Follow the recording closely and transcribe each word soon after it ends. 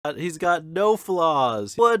He's got no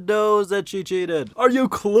flaws. One knows that she cheated. Are you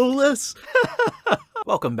clueless?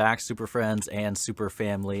 Welcome back, super friends and super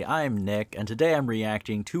family. I'm Nick, and today I'm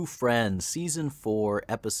reacting to Friends Season 4,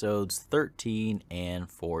 Episodes 13 and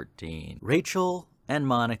 14. Rachel and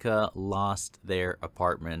Monica lost their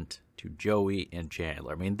apartment to Joey and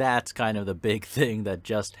Chandler. I mean, that's kind of the big thing that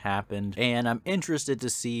just happened, and I'm interested to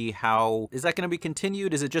see how, is that going to be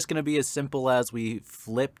continued? Is it just going to be as simple as we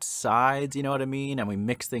flipped sides, you know what I mean? And we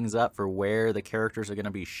mix things up for where the characters are going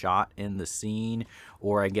to be shot in the scene,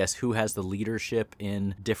 or I guess who has the leadership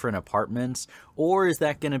in different apartments? Or is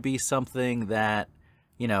that going to be something that,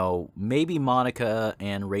 you know, maybe Monica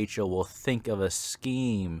and Rachel will think of a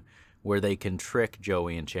scheme where they can trick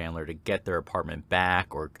Joey and Chandler to get their apartment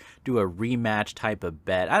back, or do a rematch type of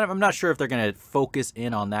bet. I'm not sure if they're going to focus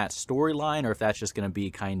in on that storyline, or if that's just going to be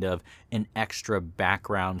kind of an extra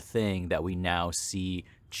background thing that we now see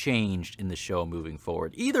changed in the show moving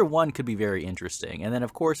forward. Either one could be very interesting. And then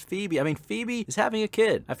of course Phoebe, I mean, Phoebe is having a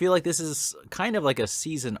kid. I feel like this is kind of like a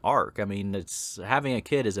season arc. I mean, it's having a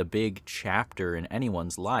kid is a big chapter in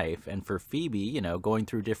anyone's life, and for Phoebe, you know, going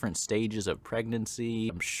through different stages of pregnancy,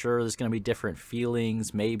 I'm sure there's going to be different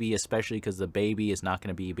feelings, maybe especially because the baby is not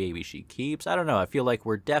going to be a baby she keeps. I don't know. I feel like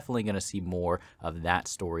we're definitely going to see more of that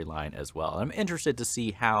storyline as well. I'm interested to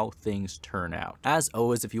see how things turn out. As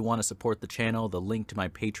always, if you want to support the channel, the link to my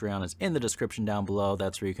Patreon is in the description down below.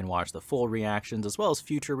 That's where you can watch the full reactions as well as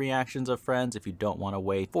future reactions of Friends if you don't want to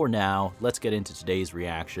wait. For now, let's get into today's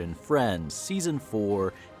reaction. Friends Season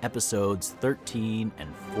 4, Episodes 13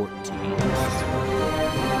 and 14.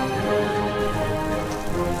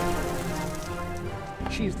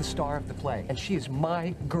 She is the star of the play, and she is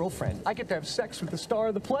my girlfriend. I get to have sex with the star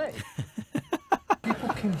of the play. People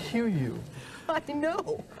can hear you. I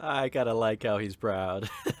know. I gotta like how he's proud.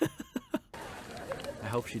 I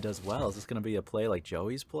hope she does well. Is this going to be a play like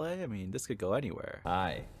Joey's play? I mean, this could go anywhere.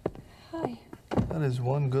 Hi. Hi. That is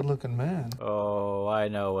one good-looking man. Oh, I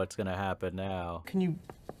know what's going to happen now. Can you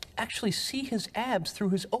actually see his abs through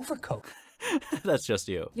his overcoat? That's just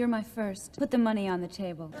you. You're my first. Put the money on the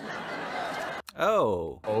table.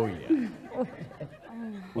 Oh. Oh, yeah.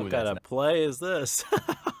 What kind of play is this?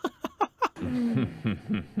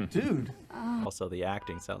 Dude. Also, the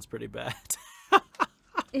acting sounds pretty bad.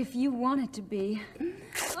 If you want it to be.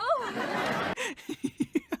 Oh.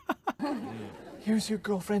 Here's your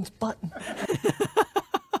girlfriend's button.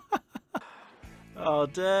 Oh,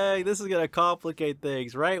 dang. This is going to complicate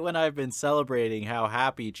things right when I've been celebrating how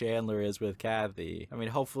happy Chandler is with Kathy. I mean,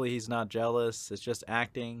 hopefully he's not jealous. It's just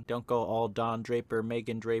acting. Don't go all Don Draper,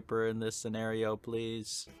 Megan Draper in this scenario,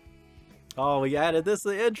 please. Oh, we added this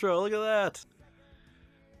to the intro. Look at that.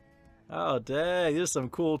 Oh, dang. There's some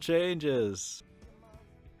cool changes.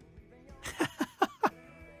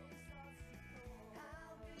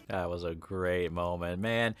 That was a great moment,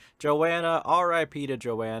 man. Joanna, R.I.P. to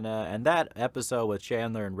Joanna, and that episode with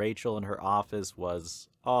Chandler and Rachel in her office was,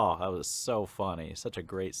 oh, that was so funny. Such a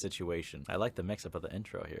great situation. I like the mix-up of the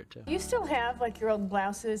intro here, too. You still have, like, your old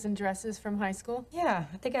blouses and dresses from high school? Yeah,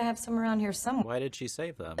 I think I have some around here somewhere. Why did she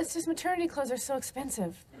save them? It's just maternity clothes are so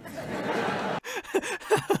expensive.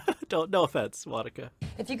 No offense, Monica.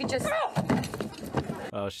 If you could just...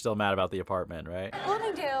 Oh, she's still mad about the apartment, right?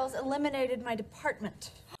 Bloomingdale's eliminated my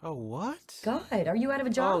department. Oh, what? God, are you out of a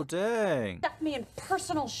Oh, job? dang. Stuck me in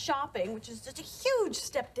personal shopping, which is just a huge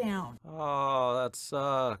step down. Oh, that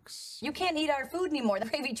sucks. You can't eat our food anymore. The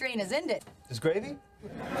gravy train has ended. Is gravy?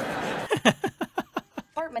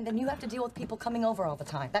 Apartment, and you have to deal with people coming over all the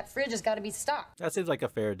time. That fridge has got to be stocked. That seems like a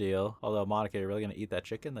fair deal. Although, Monica, you're really going to eat that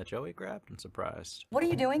chicken that Joey grabbed? I'm surprised. What are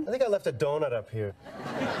you doing? I think I left a donut up here.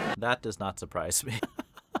 That does not surprise me.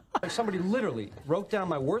 Somebody literally wrote down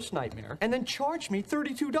my worst nightmare and then charged me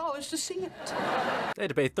 $32 to see it. They had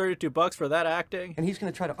to pay $32 for that acting? And he's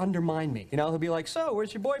going to try to undermine me. You know, he'll be like, so,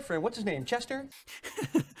 where's your boyfriend? What's his name, Chester?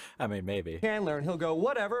 I mean, maybe. Chandler, and he'll go,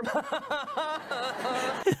 whatever.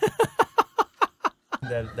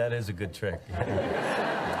 That is a good trick.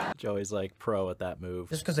 Joey's like pro at that move.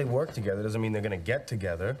 Just because they work together doesn't mean they're gonna get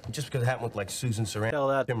together. Just because it happened with like Susan Sarandon, Tell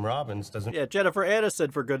that. Tim Robbins doesn't. Yeah, Jennifer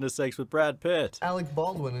Aniston, for goodness sakes, with Brad Pitt. Alec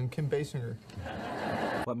Baldwin and Kim Basinger.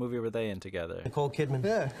 What movie were they in together? Nicole Kidman.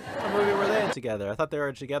 Yeah. What movie were they in together? I thought they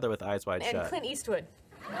were together with Eyes Wide And Shut. Clint Eastwood.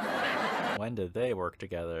 When did they work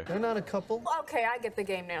together? They're not a couple. Okay, I get the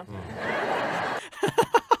game now.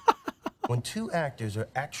 When two actors are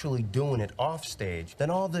actually doing it off stage, then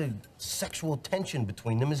all the sexual tension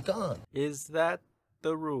between them is gone. Is that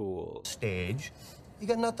the rule? Stage, you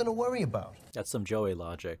got nothing to worry about. That's some Joey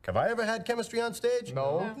logic. Have I ever had chemistry on stage?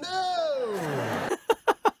 No. No!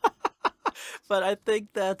 But I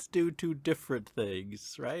think that's due to different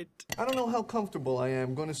things, right? I don't know how comfortable I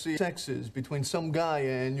am going to see sexes between some guy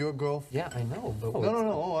and your girlfriend. Yeah, I know, but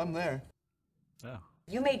No. Oh, I'm there. Oh.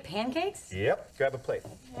 You made pancakes? Yep. Grab a plate.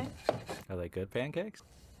 Are they good pancakes?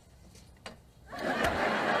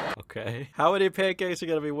 Okay. How many pancakes are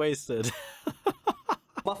gonna be wasted?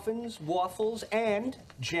 muffins, waffles, and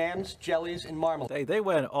jams, jellies, and marmalade. They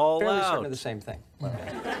went all Fairly certain out. of the same thing.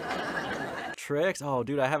 Tricks? Oh,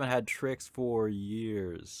 dude, I haven't had tricks for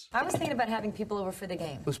years. I was thinking about having people over for the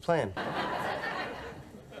game. Who's playing?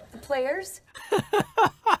 The players?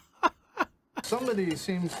 Somebody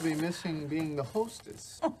seems to be missing being the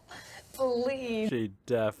hostess. Please. She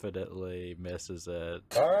definitely misses it.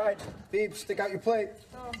 All right, Beep, stick out your plate.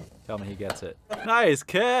 Tell me he gets it. Nice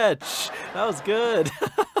catch! That was good.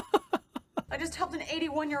 I just helped an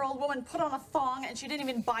 81-year-old woman put on a thong and she didn't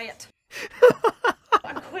even buy it.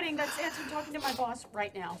 I'm quitting. That's it. I'm talking to my boss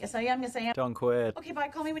right now. Yes, I am. Yes, I am. Don't quit. Okay, bye.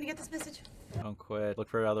 Call me when you get this message. Don't quit. Look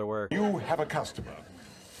for other work. You have a customer.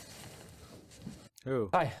 Who?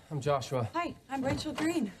 Hi, I'm Joshua. Hi, I'm Rachel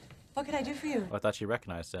Green. What can I do for you? Oh, I thought she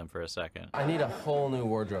recognized him for a second. I need a whole new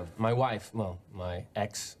wardrobe. My wife, well, my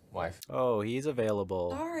ex-wife. Oh, he's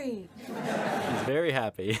available. Sorry. He's very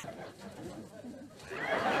happy.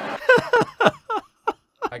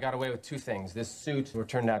 I got away with two things. This suit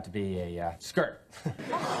turned out to be a skirt.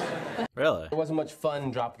 Really? It wasn't much fun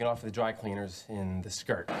dropping it off at the dry cleaners in the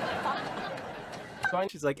skirt. So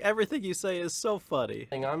She's like, everything you say is so funny.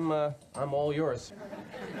 I'm all yours.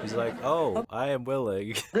 He's like, oh, I am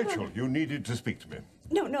willing. Rachel, you needed to speak to me.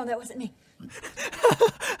 No, that wasn't me.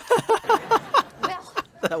 Well,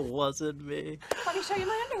 That wasn't me. let me show you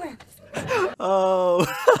my underwear. Oh.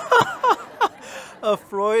 A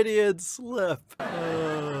Freudian slip.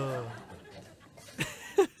 Oh.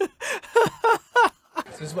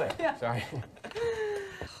 This way. Yeah. Sorry.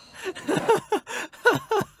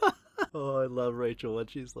 Oh, I love Rachel when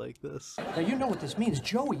she's like this. Now, you know what this means.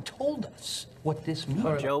 Joey told us what this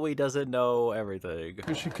means. Joey doesn't know everything.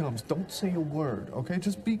 Here she comes. Don't say a word, okay?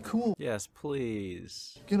 Just be cool. Yes,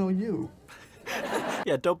 please. You know, you.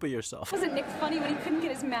 Yeah, don't be yourself. Wasn't Nick funny when he couldn't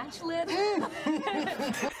get his match lit?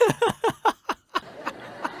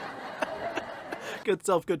 Good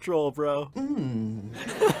self-control, bro.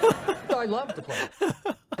 I love the play.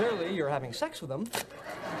 Clearly, you're having sex with him.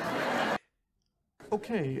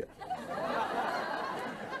 Okay,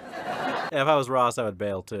 Yeah, if I was Ross, I would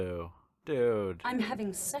bail too. Dude, I'm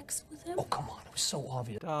having sex with him? Oh, come on. It was so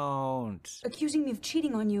obvious. don't. Accusing me of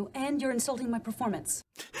cheating on you, and you're insulting my performance.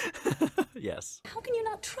 Yes. How can you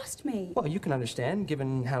not trust me? Well, you can understand,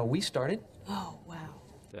 given how we started. Oh, wow.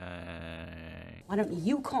 Dang. Why don't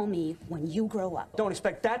you call me when you grow up? Don't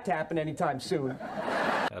expect that to happen anytime soon.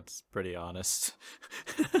 That's pretty honest.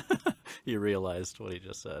 He realized what he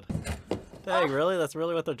just said. Dang, really? That's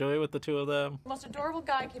really what they're doing with the two of them? The most adorable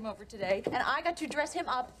guy came over today, and I got to dress him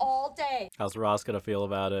up all day. How's Ross gonna feel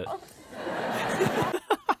about it? I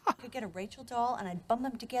could get a Rachel doll, and I'd bum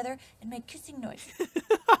them together and make kissing noises.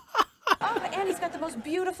 Oh, and he's got the most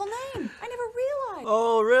beautiful name. I never realized.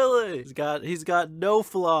 Oh, really? He's got no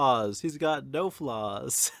flaws. He's got no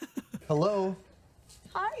flaws. hello?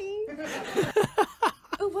 Hi.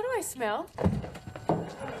 Oh, what do I smell?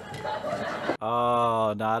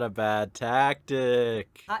 Oh, not a bad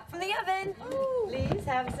tactic. Hot from the oven. Please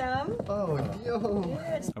have some. Oh, yo.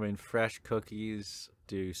 I mean, fresh cookies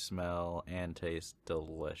do smell and taste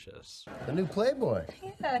delicious. The new Playboy.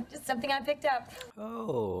 Yeah, just something I picked up.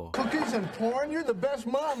 Oh. Cookies and porn? You're the best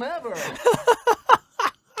mom ever.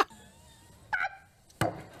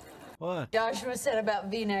 What? Joshua said about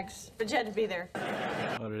V-necks, but you had to be there.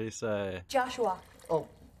 What did he say? Joshua. Oh,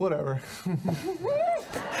 whatever. Wait,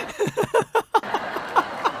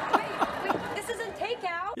 this isn't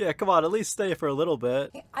takeout. Yeah, come on, at least stay for a little bit.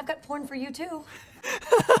 Hey, I've got porn for you, too.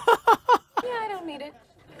 Yeah, I don't need it.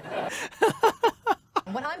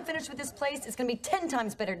 When I'm finished with this place, it's gonna be 10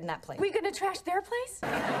 times better than that place. We gonna trash their place?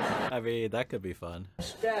 I mean, that could be fun.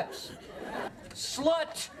 Steps.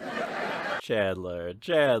 Slut!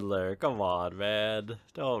 Chandler, come on, man.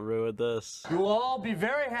 Don't ruin this. You will all be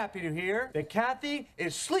very happy to hear that Kathy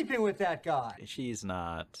is sleeping with that guy. She's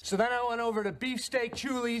not. So then I went over to Beefsteak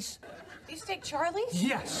Julie's. Beefsteak Charlie's?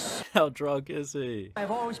 Yes! How drunk is he?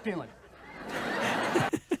 I've always been like,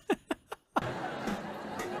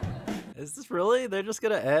 Is this really? They're just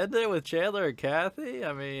gonna end it with Chandler and Kathy?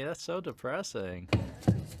 I mean, that's so depressing.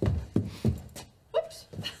 Whoops.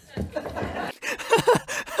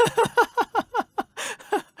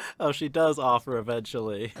 Oh, she does offer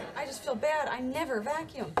eventually. I just feel bad. I never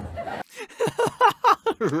vacuum.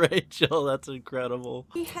 Rachel, that's incredible.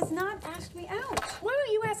 He has not asked me out. Why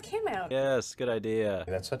don't you ask him out? Yes, good idea.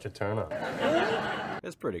 That's such a turn on.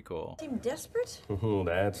 It's pretty cool. Seem desperate?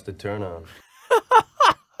 That's the turn on.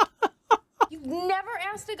 You've never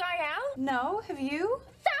asked a guy out? No, have you?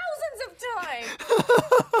 Thousands of times!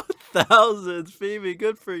 Thousands, Phoebe,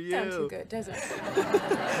 good for you. Sounds too good, doesn't it?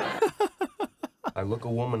 I look a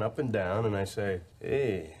woman up and down and I say,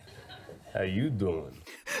 hey, how you doing?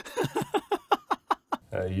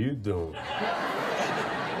 How you doing?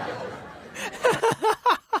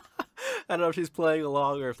 I don't know if she's playing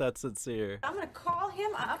along or if that's sincere. I'm gonna call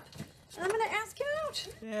him up and I'm gonna ask him out.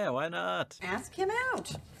 Yeah, why not? Ask him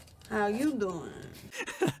out. How you doing?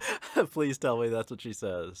 Please tell me that's what she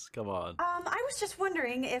says. Come on. I was just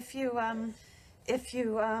wondering if you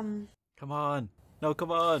Come on. No,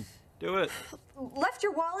 come on. Do it. left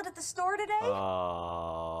your wallet at the store today?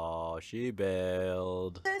 Oh, she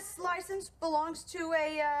bailed. This license belongs to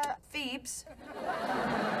a, Phoebes.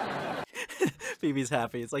 Phoebe's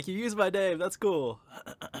happy. It's like, you used my name. That's cool.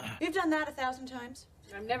 You've done that 1,000 times.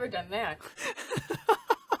 I've never done that.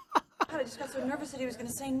 God, I just got so nervous that he was gonna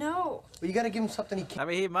say no. Well, you gotta give him something he can. I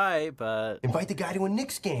mean, he might, but... Invite the guy to a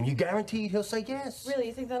Knicks game. You guaranteed he'll say yes. Really,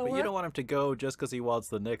 you think that'll But work? you don't want him to go just because he wants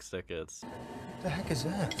the Knicks tickets. What the heck is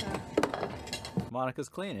that? Monica's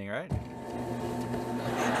cleaning, right?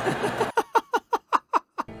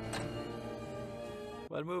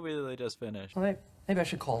 What movie did they just finish? All right, maybe I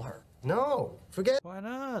should call her. No, forget. Why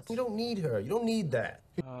not? You don't need her. You don't need that.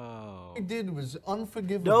 Oh. What he did was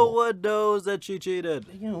unforgivable. No one knows that she cheated.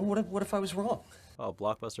 You know, what if I was wrong? Oh,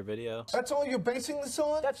 Blockbuster Video. That's all you're basing this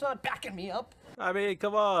on? That's not backing me up. I mean,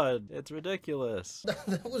 come on. It's ridiculous.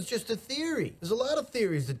 That was just a theory. There's a lot of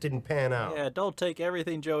theories that didn't pan out. Yeah, don't take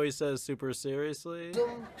everything Joey says super seriously.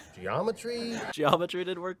 Geometry. Geometry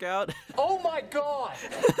didn't work out. Oh my God!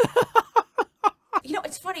 You know,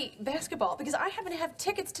 it's funny, basketball, because I happen to have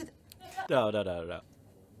tickets to the... No.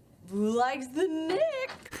 Who likes the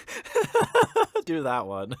Nick? Do that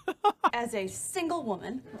one. As a single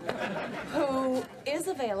woman who is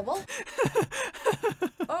available.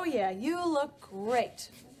 Oh yeah, you look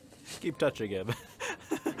great. Keep touching him.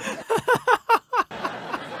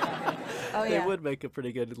 Oh They yeah. would make a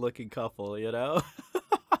pretty good looking couple, you know?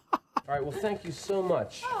 All right, well, thank you so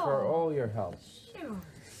much for all your help.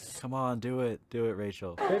 Come on, do it. Do it,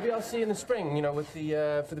 Rachel. Maybe I'll see you in the spring, you know, with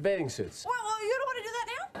the for the bathing suits. Well, you don't want to do that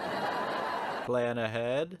now? Plan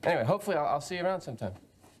ahead. Anyway, hopefully I'll see you around sometime.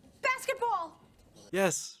 Basketball!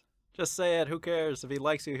 Yes. Just say it. Who cares? If he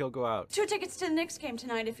likes you, he'll go out. 2 tickets to the Knicks game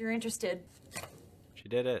tonight if you're interested. She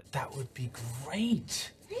did it. That would be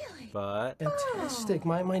great. Really? But... Fantastic.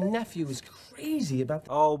 My nephew is crazy about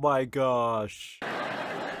Oh my gosh.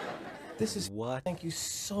 this. Is What? Thank you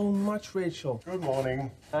so much, Rachel. Good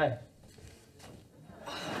morning. Hi.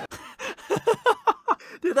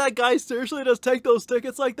 Did that guy seriously just take those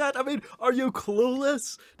tickets like that? I mean, are you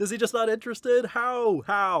clueless? Is he just not interested?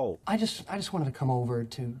 How? I just wanted to come over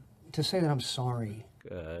to say that I'm sorry.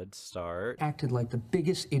 Good start. Acted like the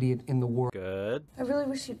biggest idiot in the world. Good. I really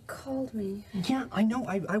wish you'd called me. Yeah, I know.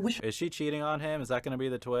 I wish. Is she cheating on him? Is that going to be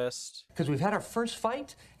the twist? Because we've had our first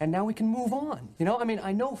fight, and now we can move on. You know, I mean,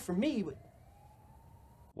 I know for me, but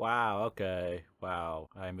Wow, okay. Wow,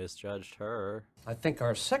 I misjudged her. I think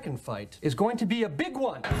our second fight is going to be a big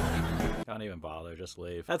one. Don't even bother, just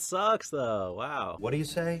leave. That sucks though, wow. What do you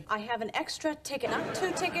say? I have an extra ticket. Not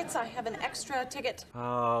 2 tickets, I have an extra ticket.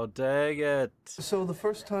 Oh, dang it. So the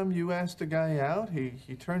first time you asked a guy out, he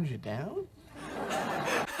turned you down?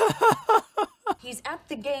 He's at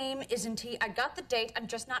the game, isn't he? I got the date, I'm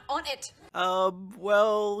just not on it.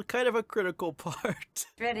 Well, kind of a critical part.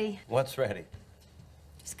 Ready? What's ready?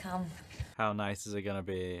 Just come. How nice is it gonna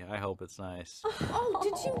be? I hope it's nice. Oh,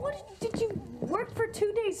 did you work for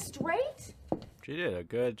 2 days straight? She did a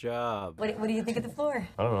good job. What do you think of the floor?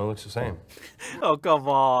 I don't know. It looks the same. Oh, come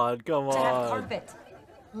on, come To have on. carpet.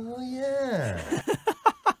 Oh, yeah.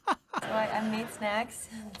 So I made snacks.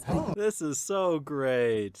 This is so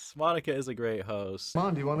great. Monica is a great host.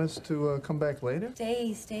 Mom, do you want us to come back later?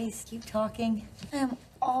 Stay, keep talking. I am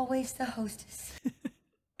always the hostess.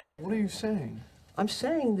 What are you saying? I'm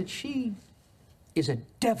saying that she is a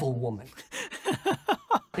devil woman.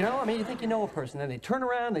 You know, I mean, you think you know a person, then they turn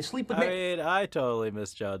around, they sleep with I me. mean, I totally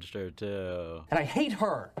misjudged her too. And I hate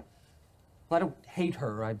her. Well, I don't hate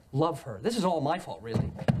her, I love her. This is all my fault,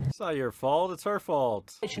 really. It's not your fault, it's her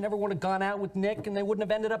fault. She never would have gone out with Nick, and they wouldn't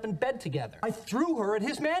have ended up in bed together. I threw her at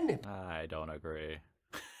his man. I don't agree.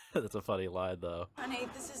 That's a funny line though. Honey,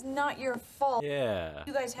 this is not your fault. Yeah.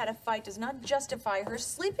 You guys had a fight does not justify her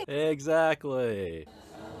sleeping. Exactly.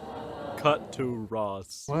 Cut to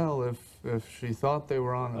Ross. Well, if she thought they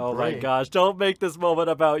were on a Oh my break. gosh, don't make this moment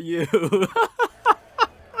about you.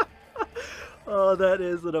 Oh, that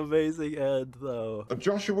is an amazing end, though.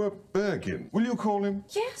 Joshua Bergin. Will you call him?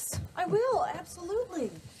 Yes, I will, absolutely.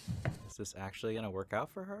 Is this actually gonna work out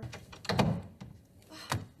for her?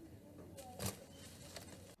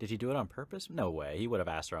 Did he do it on purpose? No way. He would have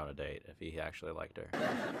asked her on a date if he actually liked her.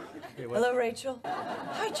 Hello, Rachel.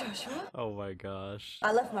 Hi, Joshua. Oh my gosh.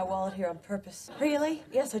 I left my wallet here on purpose. Really?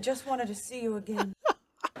 Yes, I just wanted to see you again.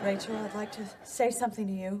 Rachel, I'd like to say something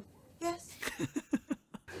to you. Yes?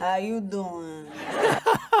 How you doing?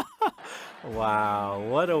 Wow,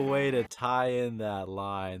 what a way to tie in that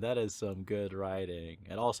line. That is some good writing.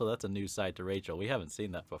 And also, that's a new side to Rachel. We haven't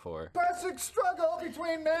seen that before. Classic struggle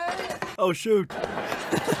between men. Oh, shoot.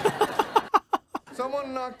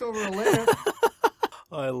 Someone knocked over a lamp.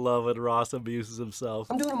 I love it. Ross abuses himself.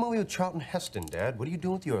 I'm doing a movie with Charlton Heston, Dad. What are you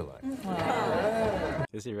doing with your life?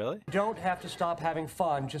 Is he really? You don't have to stop having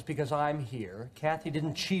fun just because I'm here. Kathy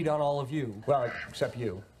didn't cheat on all of you. Well, except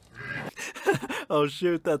you. Oh,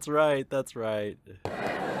 shoot. That's right. That's right.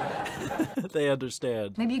 They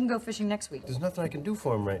understand. Maybe you can go fishing next week. There's nothing I can do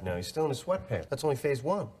for him right now. He's still in his sweatpants. That's only phase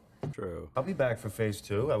 1. True. I'll be back for phase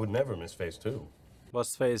 2. I would never miss phase 2.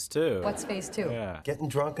 What's phase 2? What's phase 2? Yeah. Getting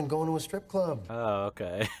drunk and going to a strip club. Oh,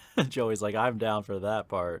 okay. Joey's like, I'm down for that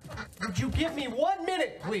part. Would you give me 1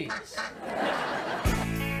 minute, please?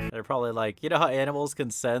 They're probably like, you know how animals can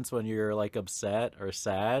sense when you're like upset or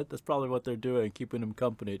sad? That's probably what they're doing, keeping him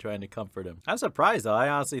company, trying to comfort him. I'm surprised though. I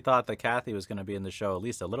honestly thought that Kathy was going to be in the show at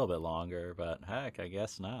least a little bit longer, but heck, I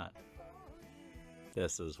guess not.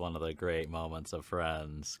 This is one of the great moments of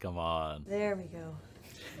Friends. Come on. There we go.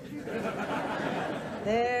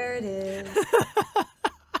 There it is.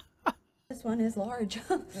 This one is large.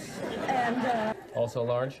 And, Also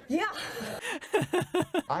large? yeah.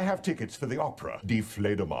 I have tickets for the opera, Die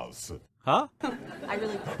Fledermaus. Huh? I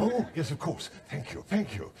really... Oh, yes, of course. Thank you,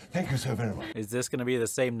 thank you. Thank you so very much. Is this going to be the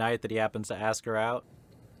same night that he happens to ask her out?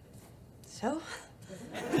 So?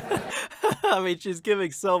 I mean, she's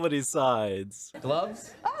giving so many sides.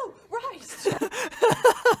 Gloves? Oh, right.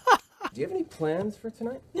 Do you have any plans for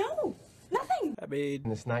tonight? No, nothing. I mean, In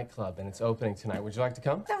this nightclub, and it's opening tonight. Would you like to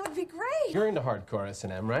come? That would be great. You're into hardcore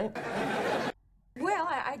S&M, right? Well,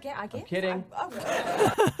 I guess. I'm kidding.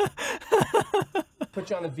 Put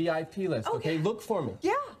you on the VIP list, okay? Look for me.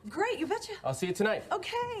 Yeah, great, you betcha. I'll see you tonight.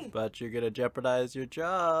 Okay. but you're going to jeopardize your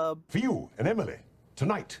job. For you and Emily,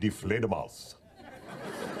 tonight, Die Fledermaus.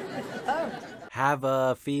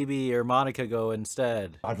 Have Phoebe or Monica go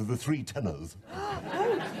instead. Out of the 3 tenors.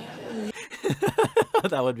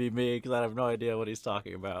 That would be me, because I have no idea what he's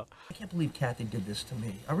talking about. I can't believe Kathy did this to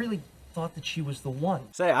me. I really thought that she was the one.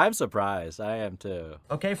 Say, I'm surprised. I am too.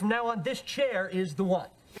 Okay, from now on, this chair is the one.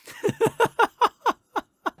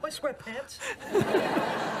 My sweatpants.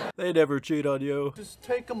 They never cheat on you. Just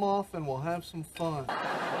take them off and we'll have some fun.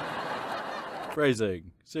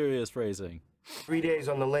 Phrasing. Serious phrasing. 3 days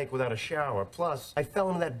on the lake without a shower. Plus, I fell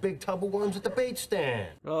into that big tub of worms at the bait stand.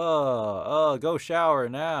 Oh, go shower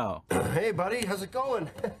now. Hey, buddy, how's it going?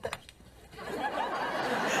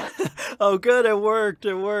 Oh, good, it worked,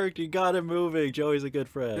 it worked. You got him moving. Joey's a good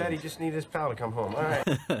friend. Daddy just needed his pal to come home. All right.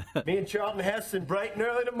 Me and Charlton Heston, bright and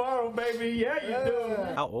early tomorrow, baby. Yeah, you do.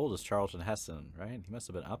 How old is Charlton Heston, right? He must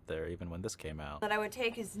have been up there even when this came out. That I would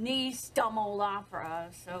take his niece, dumb old opera,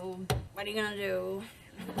 so what are you gonna do?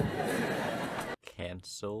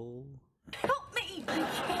 Cancel? Help me! I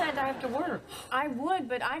can't, I have to work. I would,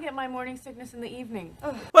 but I get my morning sickness in the evening.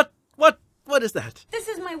 What is that? This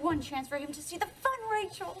is my one chance for him to see the fun,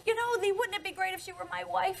 Rachel. You know, wouldn't it be great if she were my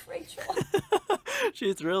wife, Rachel?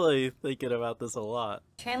 She's really thinking about this a lot.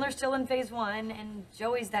 Chandler's still in phase 1, and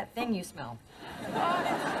Joey's that thing you smell.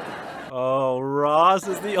 Oh, Ross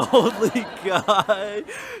is the only guy.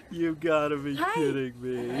 You gotta be Hi. kidding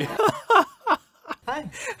me. Hi.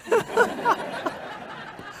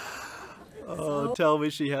 Oh, tell me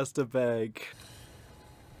she has to beg.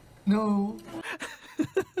 No.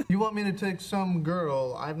 You want me to take some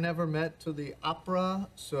girl I've never met to the opera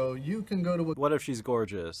so you can go to a... What if she's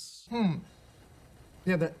gorgeous?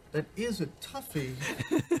 Yeah, that is a toughie.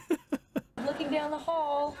 I'm looking down the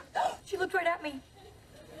hall. She looked right at me.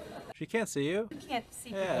 She can't see you? You can't see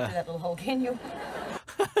people Yeah. through that little hole, can you?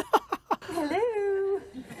 Hello.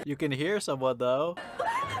 You can hear someone though.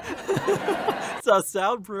 It's not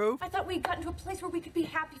soundproof. I thought we'd gotten to a place where we could be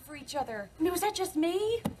happy for each other. I mean, was that just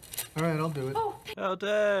me? All right, I'll do it. Oh, Oh,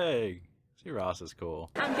 dang. See, Ross is cool.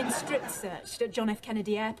 I've been strip searched at John F.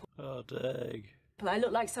 Kennedy Airport. Oh, dang. I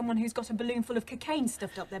look like someone who's got a balloon full of cocaine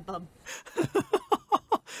stuffed up their bum.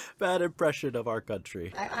 Bad impression of our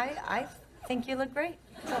country. I think you look great.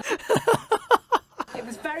 It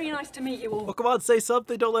was very nice to meet you all. Well, come on, say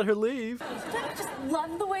something. Don't let her leave. Don't you just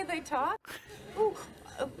love the way they talk? Ooh.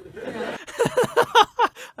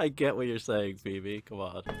 I get what you're saying, Phoebe. Come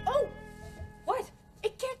on. Oh! What?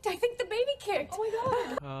 It kicked. I think the baby kicked. Oh my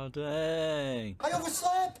god. Oh, dang. I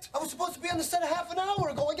overslept. I was supposed to be on the set half an hour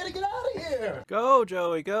ago. I gotta get out of here. Go,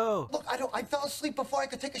 Joey, go. Look, I fell asleep before I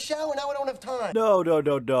could take a shower. Now I don't have time. No, no,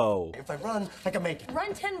 no, no. If I run, I can make it.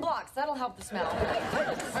 Run 10 blocks. That'll help the smell.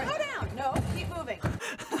 Slow down. No, keep moving.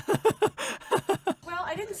 Well,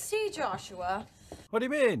 I didn't see Joshua. What do you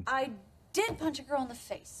mean? I did punch a girl in the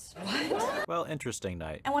face. What? Well, interesting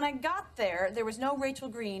night. And when I got there, there was no Rachel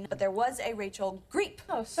Green, but there was a Rachel Greep.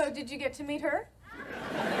 Oh, so did you get to meet her?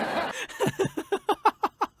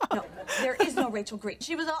 No, there is no Rachel Greep.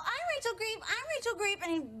 She was all, I'm Rachel Greep, I'm Rachel Greep,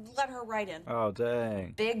 and he let her right in. Oh,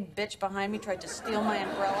 dang. Big bitch behind me tried to steal my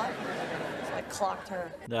umbrella, so I clocked her.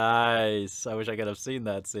 Nice. I wish I could have seen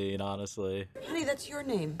that scene, honestly. Honey, that's your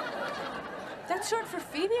name. That's short for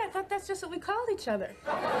Phoebe? I thought that's just what we called each other.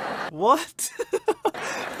 What?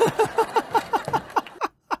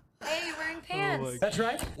 Hey, you're wearing pants. That's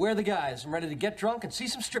right. We're the guys. I'm ready to get drunk and see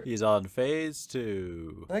some strip. He's on phase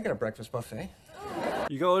 2. I got a breakfast buffet.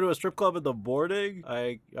 You go into a strip club in the morning?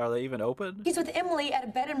 Are they even open? He's with Emily at a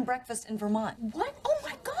bed and breakfast in Vermont. What? Oh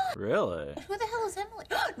my god! Really? Who the hell is Emily?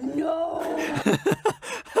 No!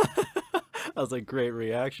 That was a great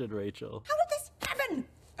reaction, Rachel. How did this happen?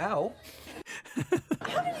 Ow.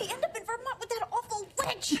 How did he end up in Vermont with that awful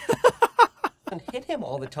witch? And hit him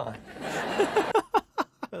all the time.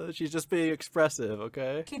 She's just being expressive,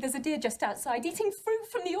 okay? There's a deer just outside eating fruit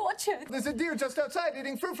from the orchard. There's a deer just outside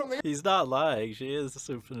eating fruit from the... He's not lying. She is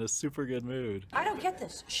in a super good mood. I don't get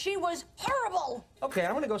this. She was horrible. Okay,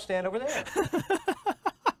 I'm gonna go stand over there.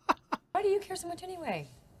 Why do you care so much anyway?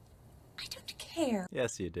 I don't care.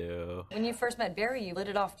 Yes, you do. When you first met Barry, you lit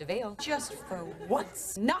it off to Vale. Just for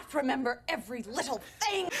once. Not remember every little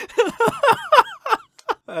thing.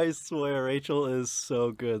 I swear, Rachel is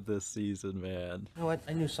so good this season, man. You know what?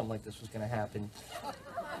 I knew something like this was gonna happen.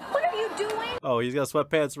 What are you doing? Oh, he's got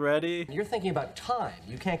sweatpants ready? You're thinking about time.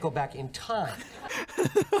 You can't go back in time.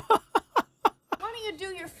 Why don't you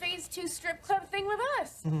do your phase 2 strip club thing with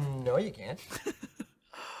us? No, you can't.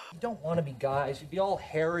 You don't want to be guys. You'd be all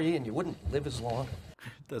hairy and you wouldn't live as long.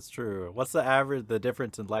 That's true. What's the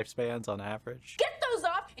difference in lifespans on average? Get those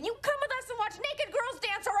off and you come with us and watch naked girls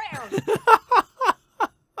dance around.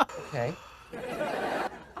 Okay.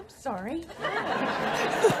 I'm sorry.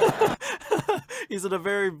 He's in a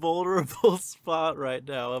very vulnerable spot right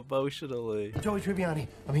now, emotionally. Joey Tribbiani,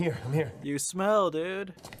 I'm here. You smell,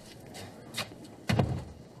 dude.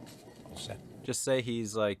 All set. Just say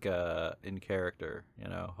he's like in character, you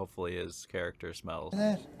know. Hopefully his character smells. Look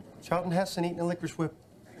at that. Charlton Heston eating a licorice whip.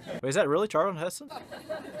 Wait, is that really Charlton Heston?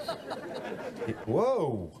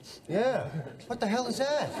 Whoa. Yeah. What the hell is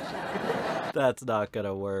that? That's not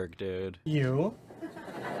gonna work, dude. You?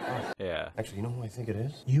 Yeah. Actually, you know who I think it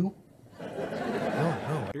is? You?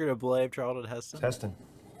 No. You're gonna blame Charlton Heston? Heston.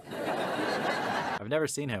 I've never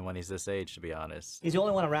seen him when he's this age, to be honest. He's the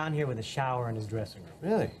only one around here with a shower in his dressing room.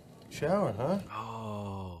 Really? Shower, huh?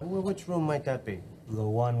 Oh. Which room might that be? The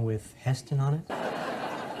one with Heston on it?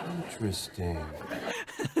 Interesting.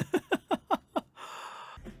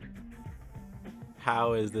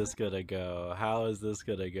 How is this gonna go? How is this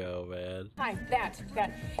gonna go, man? Hi, that.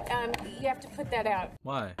 You have to put that out.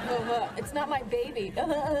 Why? It's not my baby.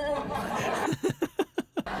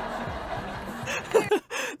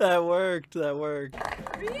 That worked. Really?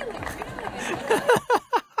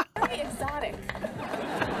 Very exotic.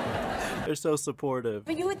 They're so supportive.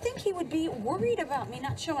 But you would think he would be worried about me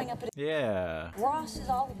not showing up at Yeah. Ross is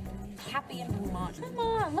all happy in Vermont. Come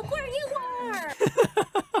on, look where you are.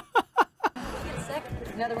 Get sick?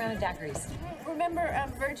 Another round of daiquiris. Remember,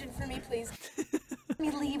 virgin for me, please. Let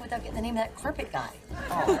me leave without getting the name of that carpet guy.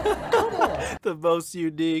 The most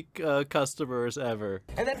unique customers ever.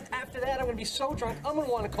 And then after that, I'm gonna be so drunk, I'm gonna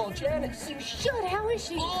want to call Janice. You should. How is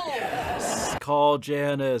she? Call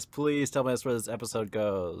Janice. Please tell me that's where this episode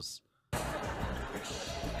goes.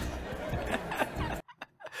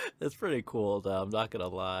 It's pretty cool, though. I'm not gonna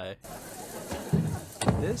lie.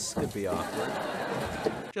 This could be awkward.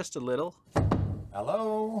 Just a little.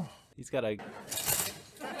 Hello? He's got a...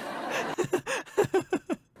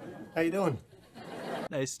 How you doing?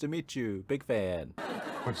 Nice to meet you. Big fan.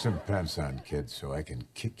 Put some pants on, kid, so I can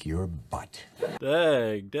kick your butt.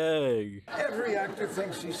 Dang. Every actor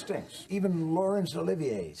thinks he stinks. Even Laurence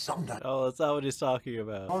Olivier. Sometimes. Oh, that's not what he's talking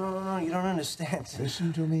about. Oh, no, you don't understand.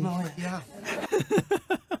 Listen to me. No, yeah.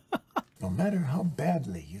 No matter how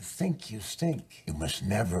badly you think you stink, you must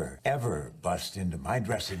never, ever bust into my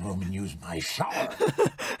dressing room and use my shower.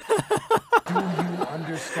 Do you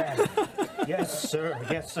understand? Yes, sir.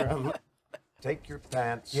 Yes, sir. Take your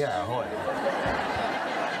pants. Yeah, ahoy.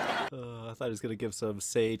 I thought he was gonna give some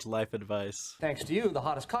sage life advice. Thanks to you, the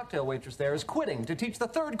hottest cocktail waitress there is quitting to teach the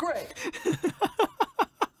 3rd grade.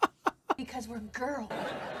 Because we're girls.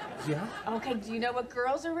 Yeah? Okay, do you know what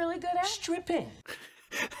girls are really good at? Stripping.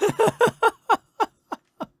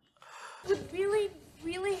 Would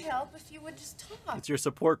really help if you would just talk. It's your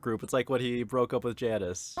support group. It's like when he broke up with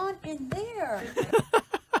Janice. On in there.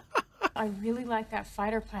 I really like that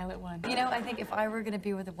fighter pilot one. You know, I think if I were gonna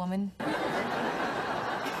be with a woman,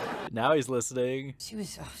 Now he's listening. she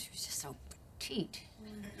was just so petite.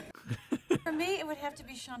 For me, it would have to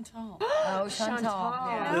be Chantal. Oh, Chantal.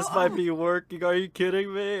 Yeah. This might be working. Are you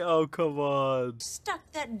kidding me? Oh, come on. Stuck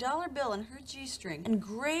that dollar bill in her G-string and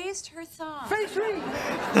grazed her thigh. Face read!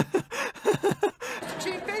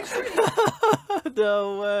 Chief face read!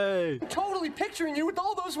 No way. I'm totally picturing you with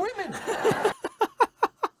all those women.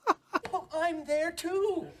 Well, I'm there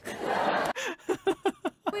too.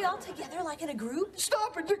 We all together like in a group?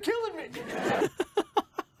 Stop it, you're killing me.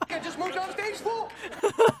 I just moved on stage 4.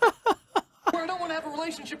 Where I don't want to have a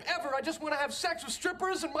relationship ever. I just want to have sex with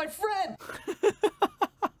strippers and my friend.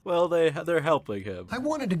 Well, they're helping him. I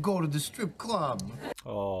wanted to go to the strip club.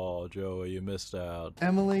 Oh, Joey, you missed out.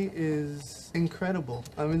 Emily is incredible.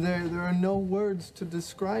 I mean, there are no words to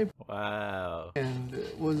describe. Wow. And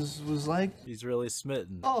it was like, He's really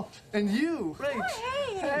smitten. oh, and you, Rach.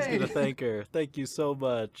 He's gonna thank her. Thank you so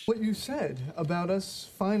much. What you said about us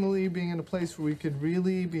finally being in a place where we could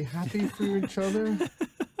really be happy for each other.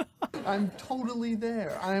 I'm totally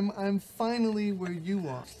there. I'm finally where you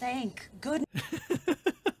are. Thank goodness.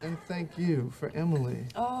 And thank you for Emily.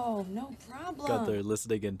 Oh, no problem. Got there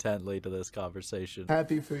listening intently to this conversation.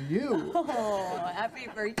 Happy for you. Oh, happy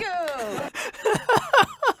for you.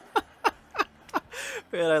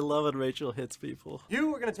 Man, I love when Rachel hits people.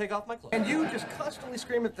 You are going to take off my clothes. And you just constantly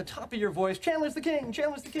scream at the top of your voice, Chandler's the king,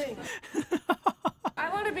 Chandler's the king. I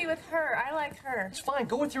want to be with her. I like her. It's fine.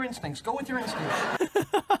 Go with your instincts. Go with your instincts.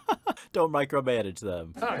 Don't micromanage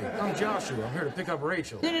them. Hi, I'm Joshua. I'm here to pick up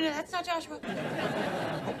Rachel. No, that's not Joshua.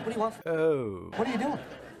 What do you want? Oh. What are you doing?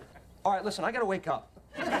 All right, listen, I got to wake up.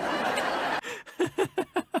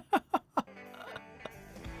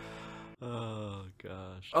 Oh,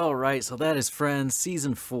 gosh. All right, so that is Friends,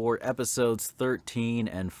 Season 4, Episodes 13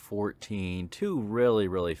 and 14. 2 really,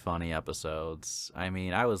 really funny episodes. I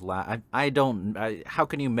mean, I was how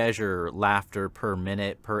can you measure laughter per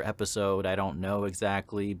minute, per episode? I don't know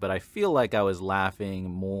exactly, but I feel like I was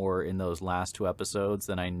laughing more in those last 2 episodes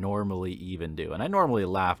than I normally even do. And I normally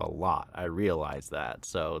laugh a lot, I realize that.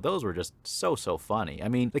 So those were just so funny. I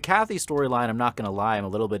mean, the Kathy storyline, I'm not gonna lie, I'm a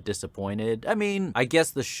little bit disappointed. I mean, I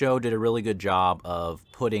guess the show did a really good job of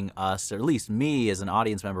putting us, or at least me as an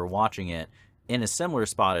audience member watching it, in a similar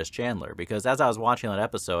spot as Chandler, because as I was watching that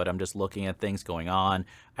episode, I'm just looking at things going on.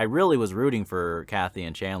 I really was rooting for Kathy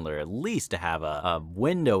and Chandler at least to have a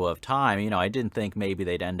window of time. You know, I didn't think maybe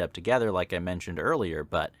they'd end up together like I mentioned earlier,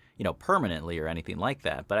 but you know, permanently or anything like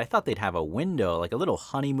that. But I thought they'd have a window, like a little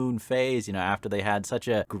honeymoon phase, you know, after they had such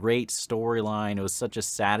a great storyline. It was such a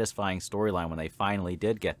satisfying storyline when they finally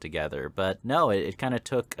did get together. But no, it kind of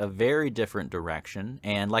took a very different direction.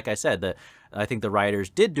 And like I said, I think the writers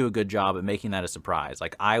did do a good job at making that a surprise.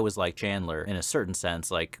 Like, I was like Chandler in a certain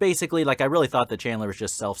sense. Like, basically, like, I really thought that Chandler was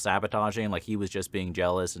just self-sabotaging. Like, he was just being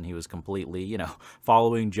jealous, and he was completely, you know,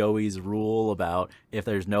 following Joey's rule about if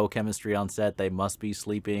there's no chemistry on set, they must be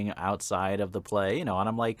sleeping outside of the play, you know. And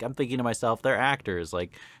I'm thinking to myself, they're actors.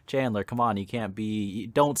 Like, Chandler, come on,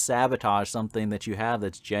 don't sabotage something that you have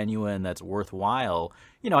that's genuine, that's worthwhile.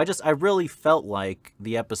 You know, I really felt like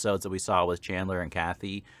the episodes that we saw with Chandler and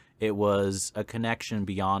Kathy, it was a connection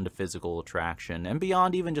beyond a physical attraction and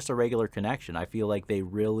beyond even just a regular connection. I feel like they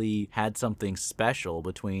really had something special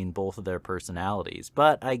between both of their personalities,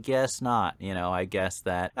 but I guess not. You know, I guess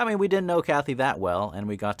that, I mean, we didn't know Kathy that well, and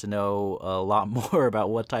we got to know a lot more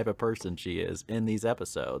about what type of person she is in these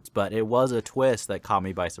episodes, but it was a twist that caught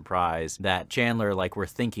me by surprise that Chandler, like, we're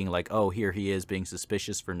thinking like, oh, here he is being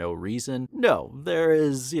suspicious for no reason. No, there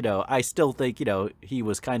is, you know, I still think, you know, he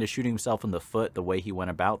was kind of shooting himself in the foot the way he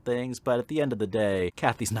went about this. things, but at the end of the day,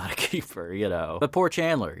 Kathy's not a keeper, you know. But poor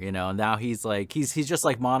Chandler, you know, now he's like, he's just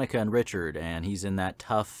like Monica and Richard, and he's in that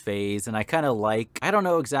tough phase, and I kind of like, I don't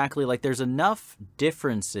know exactly, like there's enough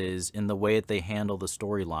differences in the way that they handle the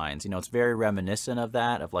storylines. You know, it's very reminiscent of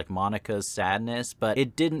that, of like Monica's sadness, but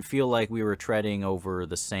it didn't feel like we were treading over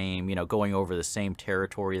the same, you know, going over the same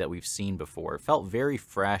territory that we've seen before. It felt very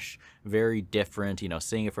fresh, very different, you know,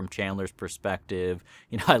 seeing it from Chandler's perspective.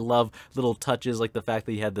 You know, I love little touches like the fact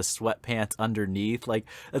that he had the sweatpants underneath. Like,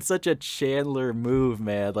 that's such a Chandler move,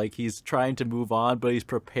 man. Like, he's trying to move on, but he's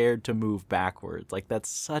prepared to move backwards. Like, that's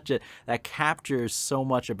such a, that captures so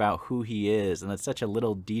much about who he is, and it's such a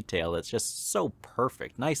little detail that's just so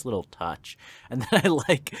perfect. Nice little touch. And then I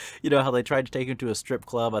like, you know, how they tried to take him to a strip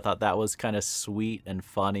club. I thought that was kind of sweet and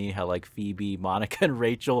funny, how like Phoebe, Monica, and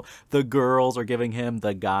Rachel, the girls, are giving him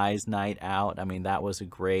the guys' night out. I mean, that was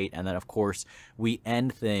great. And then of course we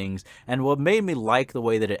end things, and what made me like the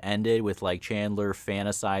way that it ended with like Chandler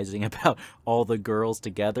fantasizing about all the girls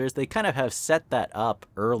together is they kind of have set that up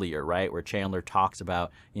earlier, right, where Chandler talks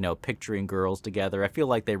about, you know, picturing girls together. I feel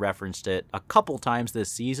like they referenced it a couple times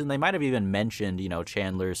this season. They might have even mentioned, you know,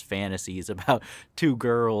 Chandler's fantasies about two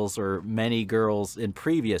girls or many girls in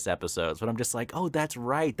previous episodes, but I'm just like, oh, that's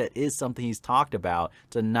right, that is something he's talked about.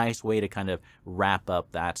 It's a nice way to kind of wrap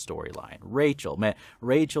up that storyline. Rachel, man,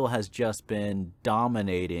 Rachel has just been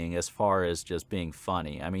dominating as far as just being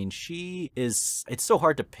funny. I mean, she is, it's so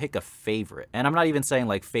hard to pick a favorite, and I'm not even saying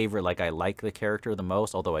like favorite like I like the character the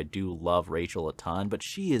most, although I do love Rachel a ton, but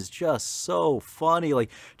she is just so funny.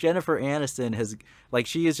 Like, Jennifer Aniston has, like,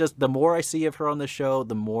 she is just, the more I see of her on the show,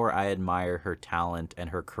 the more I admire her talent and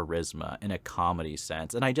her charisma in a comedy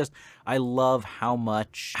sense. And I love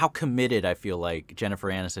how committed I feel like Jennifer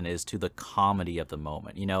Aniston is to the comedy of the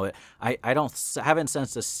moment. You know, I haven't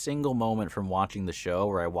sensed a single moment from watching the show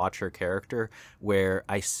where I watch her character where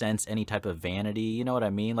I sense any type of vanity. You know what I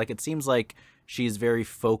mean? Like, it seems like she's very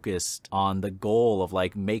focused on the goal of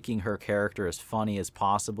like making her character as funny as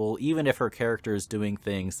possible, even if her character is doing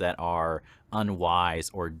things that are unwise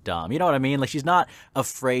or dumb. You know what I mean? Like, she's not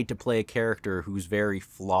afraid to play a character who's very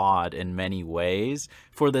flawed in many ways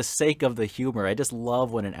for the sake of the humor. I just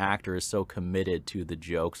love when an actor is so committed to the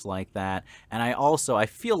jokes like that. And I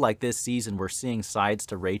feel like this season we're seeing sides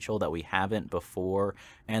to Rachel that we haven't before.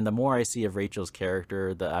 And the more I see of Rachel's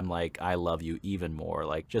character, I'm like, I love you even more.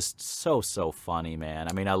 Like, just so funny, man.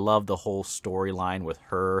 I mean, I love the whole storyline with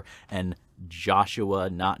her and Joshua,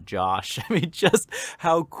 not Josh. I mean, just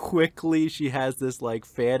how quickly she has this like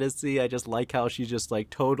fantasy. I just like how she's just like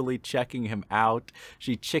totally checking him out.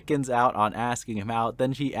 She chickens out on asking him out.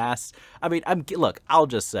 Then she asks, I mean, look, I'll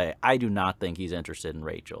just say, I do not think he's interested in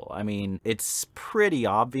Rachel. I mean, it's pretty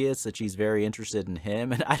obvious that she's very interested in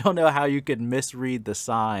him, and I don't know how you could misread the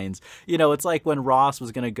signs. You know, it's like when Ross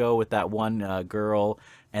was going to go with that one girl,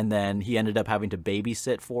 and then he ended up having to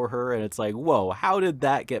babysit for her, and it's like, whoa, how did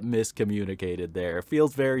that get miscommunicated there? It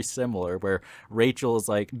feels very similar, where Rachel is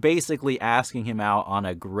like basically asking him out on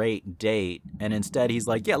a great date, and instead he's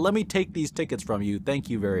like, yeah, let me take these tickets from you, thank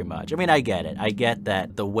you very much. I mean, I get it. I get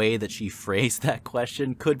that the way that she phrased that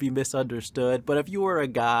question could be misunderstood, but if you were a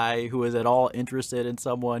guy who is at all interested in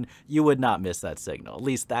someone, you would not miss that signal. At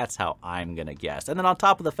least that's how I'm gonna guess. And then on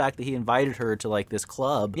top of the fact that he invited her to like this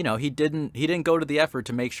club, you know, he didn't go to the effort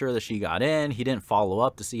to make sure that she got in. He didn't follow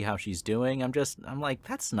up to see how she's doing. I'm like,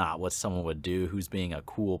 that's not what someone would do who's being a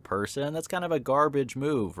cool person. That's kind of a garbage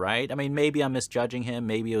move, right? I mean, maybe I'm misjudging him.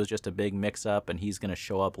 Maybe it was just a big mix-up and he's going to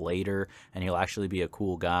show up later and he'll actually be a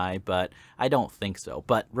cool guy, but I don't think so.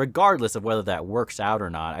 But regardless of whether that works out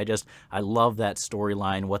or not, I love that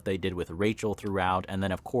storyline, what they did with Rachel throughout, and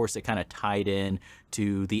then of course it kind of tied in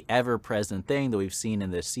to the ever-present thing that we've seen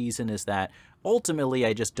in this season, is that ultimately,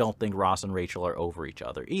 I just don't think Ross and Rachel are over each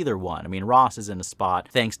other. Either one. I mean, Ross is in a spot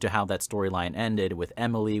thanks to how that storyline ended with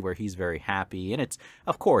Emily, where he's very happy. And it's,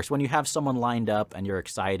 of course, when you have someone lined up and you're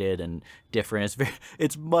excited and different,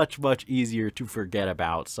 it's much easier to forget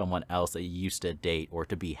about someone else that you used to date or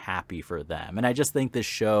to be happy for them. And I just think this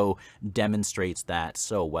show demonstrates that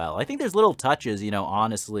so well. I think there's little touches, you know,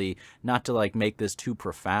 honestly, not to like make this too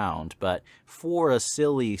profound, but for a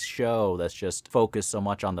silly show that's just focused so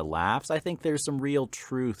much on the laughs, I think there's some real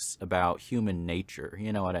truths about human nature,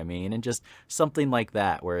 you know what I mean? And just something like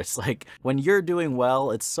that, where it's like, when you're doing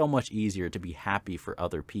well, it's so much easier to be happy for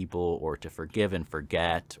other people, or to forgive and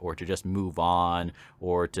forget, or to just move on,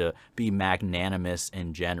 or to be magnanimous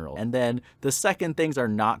in general. And then the second things are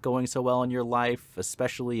not going so well in your life,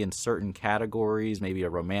 especially in certain categories, maybe a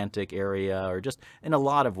romantic area, or just in a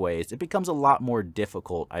lot of ways, it becomes a lot more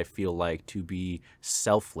difficult, I feel like, to be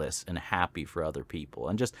selfless and happy for other people.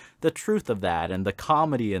 And just the truth of of that, and the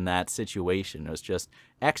comedy in that situation was just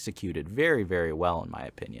executed very, very well, in my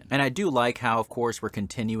opinion. And I do like how, of course, we're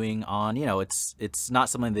continuing on, you know, it's not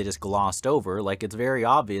something they just glossed over. Like, it's very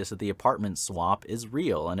obvious that the apartment swap is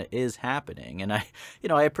real and it is happening. And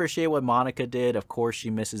I appreciate what Monica did. Of course, she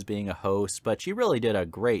misses being a host, but she really did a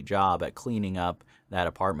great job at cleaning up that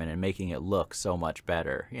apartment and making it look so much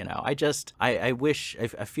better. You know, I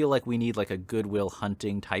feel like we need like a Good Will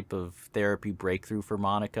Hunting type of therapy breakthrough for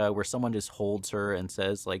Monica, where someone just holds her and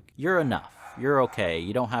says, like, you're enough, you're okay,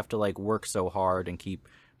 you don't have to like work so hard and keep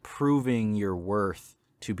proving your worth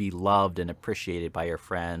to be loved and appreciated by your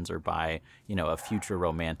friends or by, you know, a future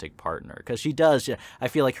romantic partner. Because she does, I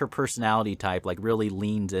feel like her personality type like really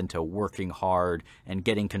leans into working hard and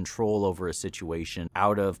getting control over a situation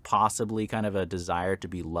out of possibly kind of a desire to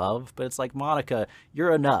be loved. But it's like, Monica,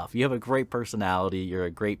 you're enough. You have a great personality. You're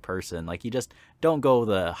a great person. Like, you just don't go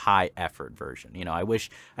the high effort version. You know, I wish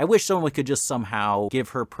someone could just somehow give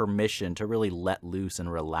her permission to really let loose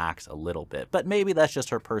and relax a little bit. But maybe that's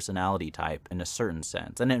just her personality type in a certain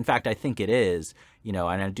sense. And in fact, I think it is, you know,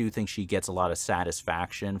 and I do think she gets a lot of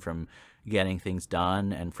satisfaction from getting things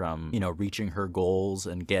done and from, you know, reaching her goals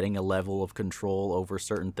and getting a level of control over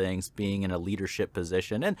certain things, being in a leadership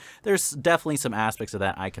position. And there's definitely some aspects of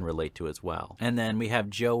that I can relate to as well. And then we have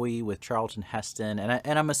Joey with Charlton Heston,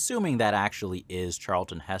 and I'm assuming that actually is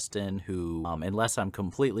Charlton Heston, who, unless I'm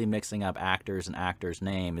completely mixing up actors and actors'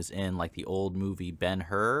 name, is in like the old movie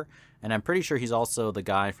Ben-Hur. And I'm pretty sure he's also the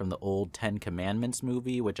guy from the old 10 Commandments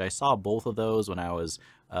movie, which I saw both of those when I was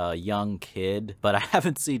a young kid, but I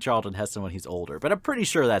haven't seen Charlton Heston when he's older. But I'm pretty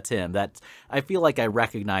sure that's him. I feel like I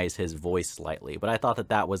recognize his voice slightly, but I thought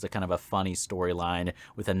that was a kind of a funny storyline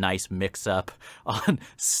with a nice mix-up on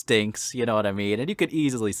stinks, you know what I mean? And you could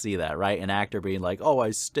easily see that, right? An actor being like, oh,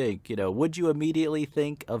 I stink, you know, would you immediately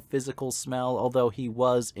think of physical smell? Although he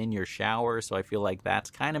was in your shower, so I feel like that's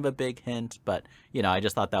kind of a big hint, but, you know, I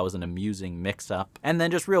just thought that was an amusing mix-up. And then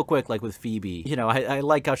just real quick, like with Phoebe, you know, I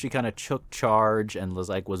like how she kind of took charge and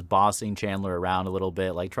was bossing Chandler around a little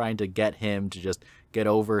bit, like trying to get him to just get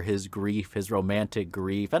over his grief, his romantic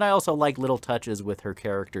grief. And I also like little touches with her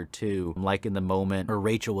character too, like in the moment where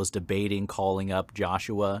Rachel was debating calling up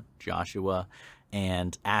Joshua,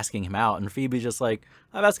 and asking him out, and Phoebe's just like,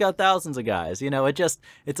 I've asked out thousands of guys. You know,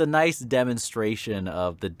 it's a nice demonstration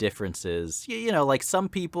of the differences. You know, like some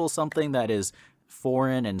people, something that is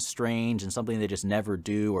foreign and strange and something they just never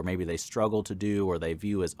do, or maybe they struggle to do, or they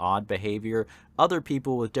view as odd behavior. Other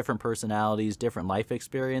people with different personalities, different life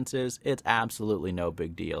experiences, it's absolutely no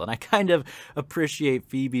big deal. And I kind of appreciate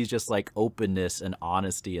Phoebe's just like openness and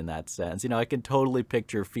honesty in that sense. You know, I can totally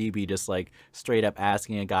picture Phoebe just like straight up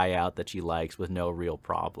asking a guy out that she likes with no real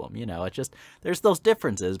problem. You know, it's just, there's those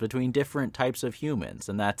differences between different types of humans,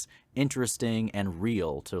 and that's interesting and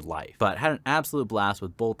real to life. But had an absolute blast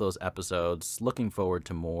with both those episodes. Looking forward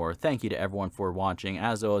to more. Thank you to everyone for watching.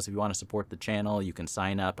 As always, if you want to support the channel, you can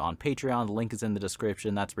sign up on Patreon. The link is in the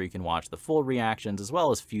description. That's where you can watch the full reactions as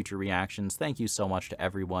well as future reactions. Thank you so much to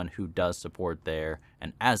everyone who does support there.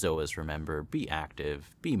 And as always, remember, be active,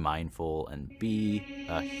 be mindful, and be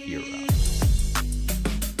a hero.